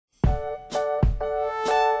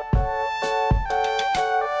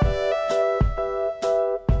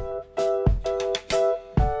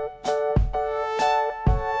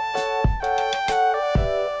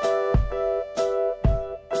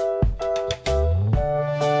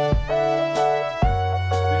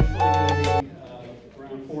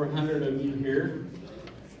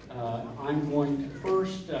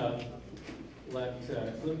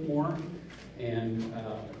and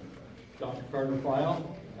Dr. Carter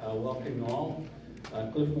File. Welcome you all.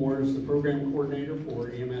 Cliff Moore is the program coordinator for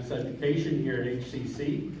EMS education here at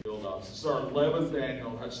HCC. Build-offs. This is our 11th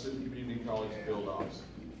annual Hutchinson Community College Build-offs.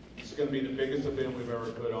 It's going to be the biggest event we've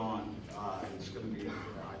ever put on. It's going to be,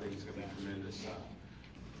 I think it's going to be tremendous.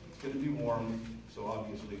 It's going to be warm, so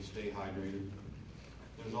obviously stay hydrated.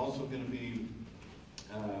 There's also going to be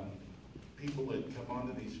people that come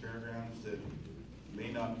onto these fairgrounds that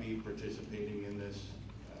may not be participating in this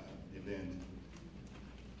event.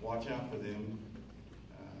 Watch out for them.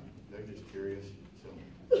 They're just curious. So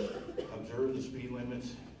observe the speed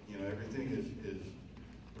limits. You know, everything is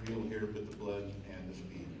real here but the blood and the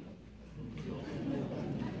speed.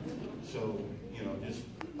 So, you know, just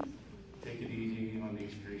take it easy on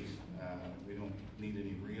these streets. We don't need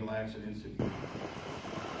any real accidents.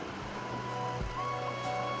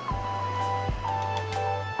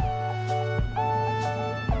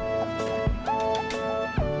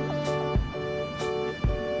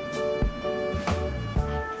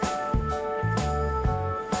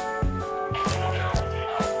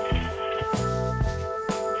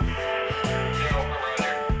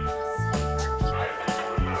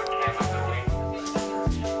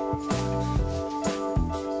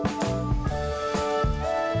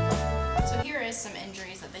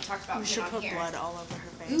 You should put blood all over her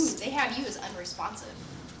face. Ooh, they have you as unresponsive.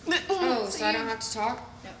 Oh, so I don't have to talk?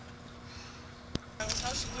 No.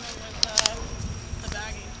 How's she doing with the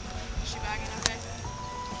bagging? Is she bagging okay?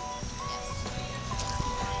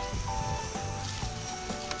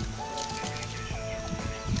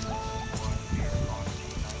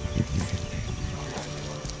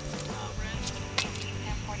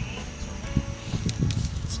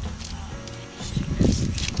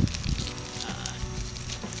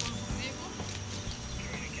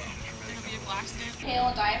 Tail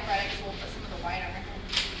and diaphragms will put some of the white on her.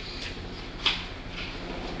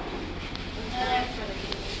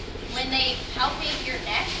 When they palpate your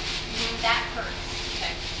neck, that hurts.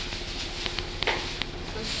 Okay.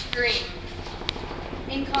 So scream.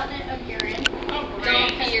 Incontinent of urine. Oh,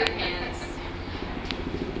 don't pee your pants.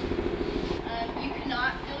 You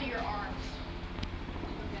cannot feel your arms.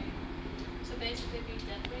 Okay. So basically be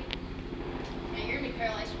dead weight? Yeah, you're going to be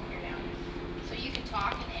paralyzed from here down. So you can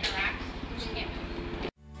talk and interact. You can't move.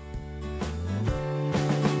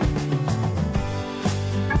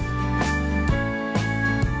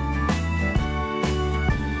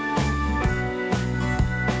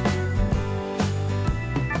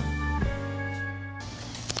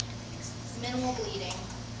 Minimal bleeding.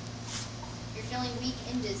 You're feeling weak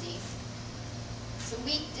and dizzy. So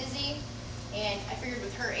weak, dizzy, and I figured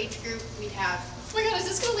with her age group we'd have, oh my god, is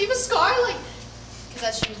this going to leave a scar? Like, because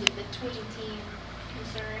that's usually the tween-teen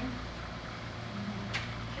concern.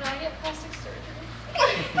 Can I get plastic surgery?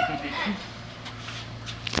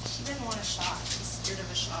 She didn't want a shot. She's scared of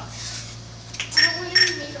a shot. I don't want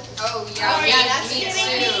any needles. Oh, yeah. Oh, yeah, that's me gonna too.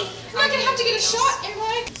 make me. I'm not going to have to get a shot, am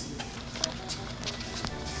I?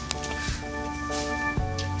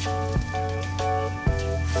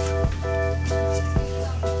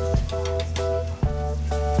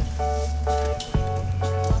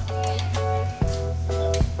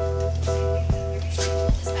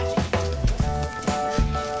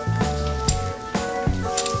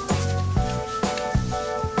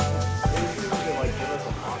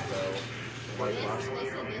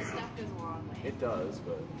 It does,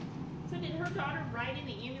 but... So did her daughter ride in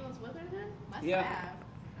the ambulance with her then? Must Yeah. have.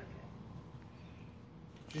 Okay.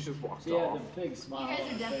 She just walked She had off. the big smile. You guys on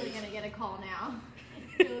are her definitely face. going to get a call now.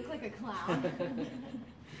 You look like a clown.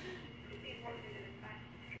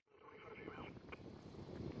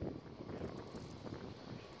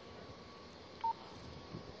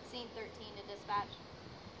 Scene 13 to dispatch.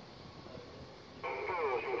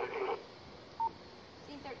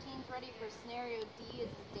 Scene 13 is ready for scenario D. This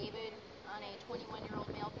is David on a 21-year-old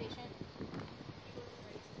male patient.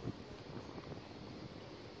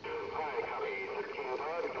 Hi, copy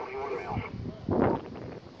 1305, 21 male.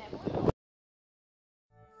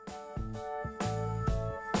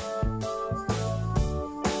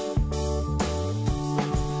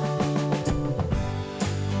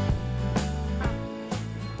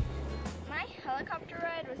 My helicopter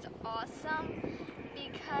ride was awesome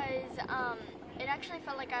because it actually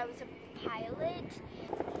felt like I was a pilot.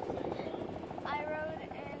 I rode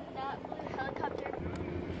in that blue helicopter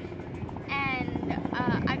and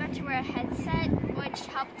I got to wear a headset, which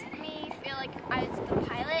helped me feel like I was the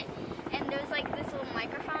pilot, and there was like this little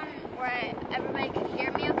microphone where everybody could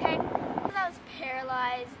hear me okay. Because I was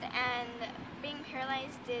paralyzed, and being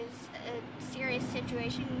paralyzed is a serious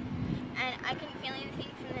situation, and I couldn't feel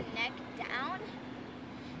anything from the neck down.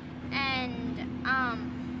 and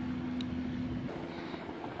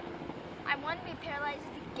I want to be paralyzed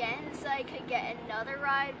again so I could get another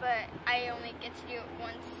ride, but I only get to do it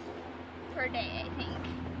once per day, I think.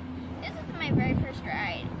 This is my very first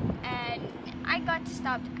ride, and I got to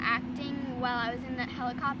stop acting while I was in that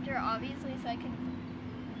helicopter, obviously, so I could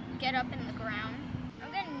get up in the ground.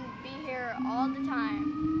 I'm going to be here all the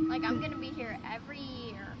time. Like, I'm going to be here every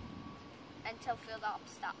year until field op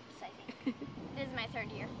stops, I think. This is my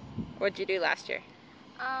 3rd year. What'd you do last year?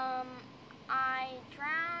 I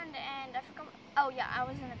drowned and I forgot. Oh yeah, I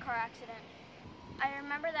was in a car accident. I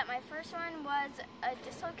remember that my first one was a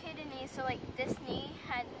dislocated knee, so like this knee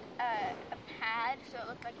had a pad, so it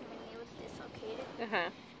looked like my knee was dislocated.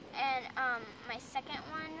 And my second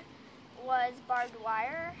one was barbed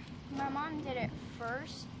wire. My mom did it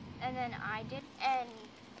first, and then I did. And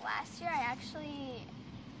last year I actually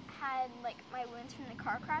had like my wounds from the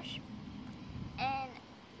car crash, and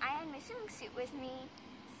I had my swimming suit with me,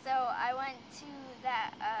 so I went to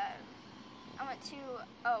that. I went to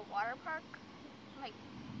a water park, like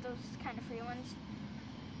those kind of free ones,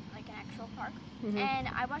 like an actual park, and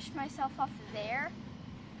I washed myself off there,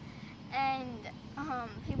 and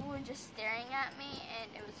people were just staring at me,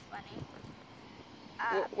 and it was funny.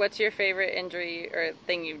 What's your favorite injury or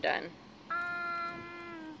thing you've done?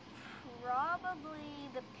 Probably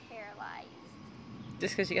the paralyzed.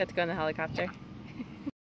 Just because you got to go in the helicopter? Yeah.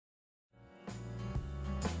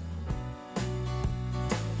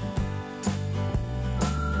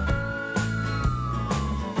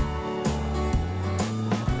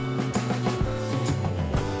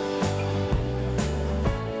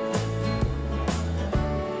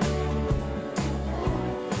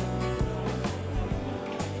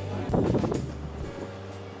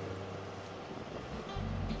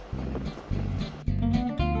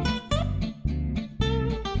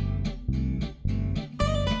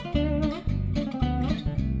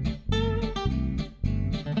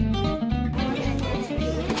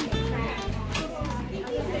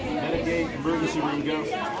 Emergency room, go.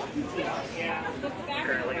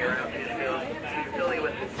 Currently around facility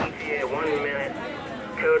with ETA 1 minute.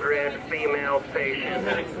 Code red, female patient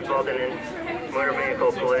involved in a motor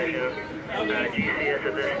vehicle collision. GCS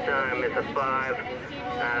at this time is a 5.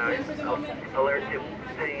 Alert to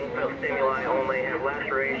pain, felt stimuli only. Have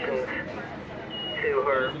lacerations to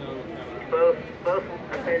her both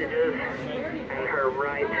appendages and her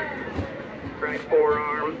right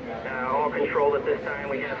forearm, all controlled at this time.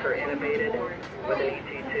 We have her intubated with an ET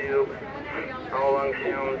tube. All lung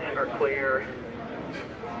sounds are clear.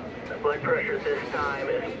 The blood pressure at this time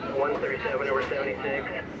is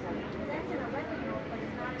 137/76.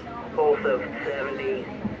 Pulse of 70.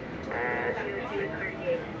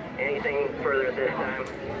 Anything further at this time?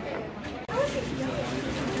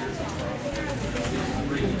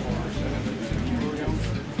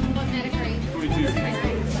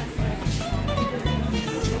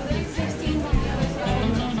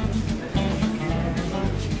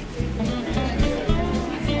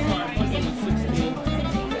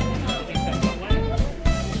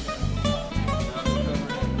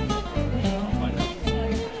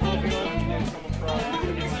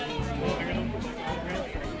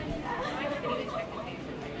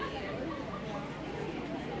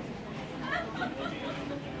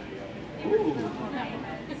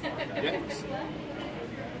 Yes.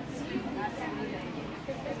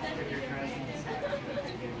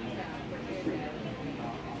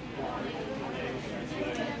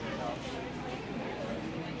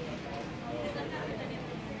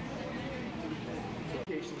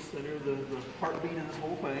 Center, the heartbeat of this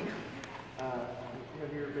whole thing.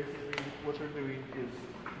 Have here basically what they're doing is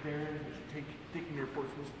they're taking your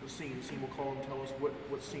reports from the scene. The scene will call and tell us what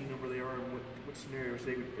scene number they are and what scenarios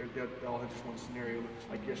they all have just one scenario.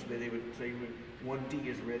 Like yesterday, they would say 1D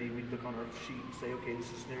is ready. We'd look on our sheet and say, okay,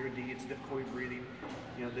 this is scenario D. It's difficulty breathing.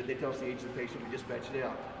 You know, they tell us the age of the patient. We dispatch it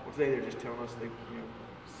out. Well, today they're just telling us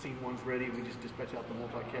scene 1's ready. We just dispatch out the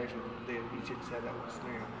multi-casualty. They each just have that one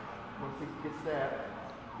scenario. Once he gets that,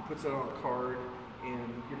 he puts it on a card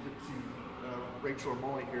and gives it to Rachel or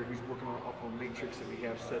Molly here, who's working off a matrix that we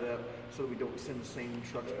have set up so that we don't send the same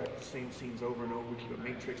trucks back, the same scenes over and over. We keep a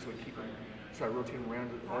matrix so we keep them, try rotating around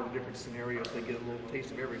all the different scenarios so they get a little taste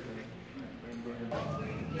of everything. And then,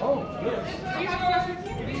 oh, yes.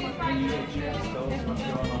 Tell us what's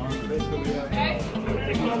going on. Basically, we have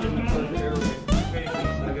 600 airways, 2 patients.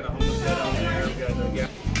 I got a